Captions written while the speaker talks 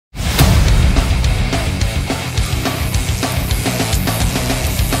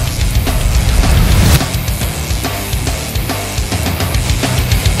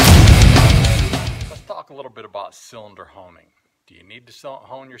about cylinder honing. Do you need to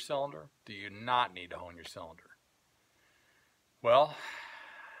hone your cylinder? Do you not need to hone your cylinder? Well,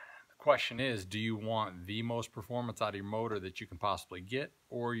 the question is, do you want the most performance out of your motor that you can possibly get,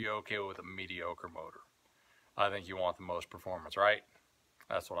 or are you okay with a mediocre motor? I think you want the most performance, right?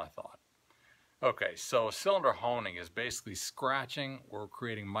 That's what I thought. Okay, so cylinder honing is basically scratching or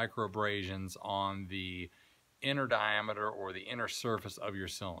creating micro abrasions on the inner diameter or the inner surface of your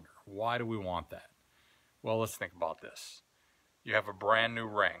cylinder. Why do we want that? Well, let's think about this. You have a brand new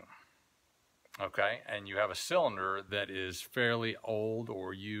ring, okay, and you have a cylinder that is fairly old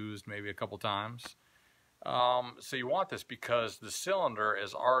or used maybe a couple times. So you want this because the cylinder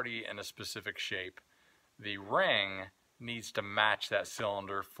is already in a specific shape. The ring needs to match that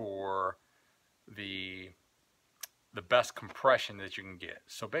cylinder for the best compression that you can get.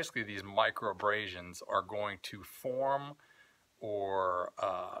 So basically these micro abrasions are going to form or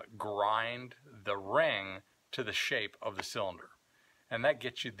grind the ring to the shape of the cylinder, and that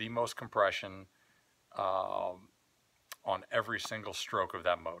gets you the most compression on every single stroke of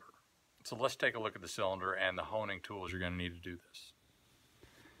that motor. So let's take a look at the cylinder and the honing tools you're going to need to do this.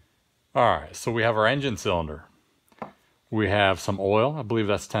 Alright, so we have our engine cylinder. We have some oil. I believe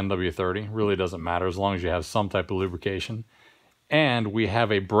that's 10W30. Really doesn't matter as long as you have some type of lubrication. And we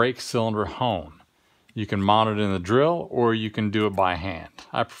have a brake cylinder hone. You can mount it in the drill or you can do it by hand.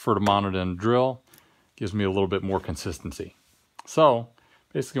 I prefer to mount it in a drill. Gives me a little bit more consistency. So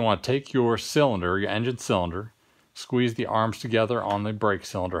basically you want to take your cylinder, your engine cylinder, squeeze the arms together on the brake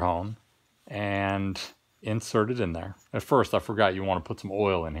cylinder hone and insert it in there. At first I forgot you want to put some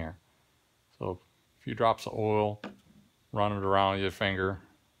oil in here. So a few drops of oil, run it around with your finger.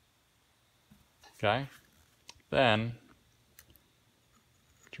 Okay. Then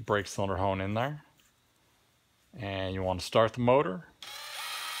put your brake cylinder hone in there. And you want to start the motor.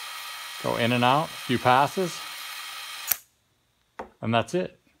 Go in and out, a few passes, and that's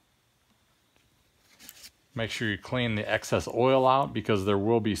it. Make sure you clean the excess oil out because there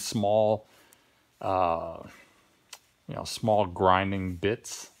will be small, small grinding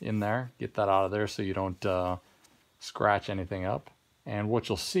bits in there. Get that out of there so you don't scratch anything up. And what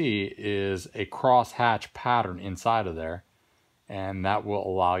you'll see is a cross hatch pattern inside of there, and that will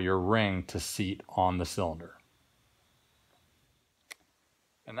allow your ring to seat on the cylinder.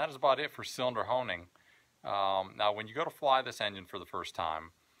 And that is about it for cylinder honing. Now when you go to fly this engine for the first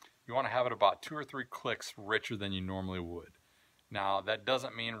time, you want to have it about 2 or 3 clicks richer than you normally would. Now that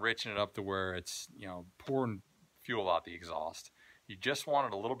doesn't mean riching it up to where it's pouring fuel out the exhaust. You just want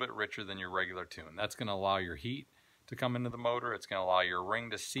it a little bit richer than your regular tune. That's going to allow your heat to come into the motor. It's going to allow your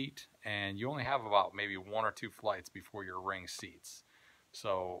ring to seat, and you only have about maybe 1 or 2 flights before your ring seats.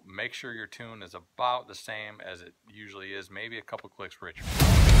 So make sure your tune is about the same as it usually is, maybe a couple clicks richer.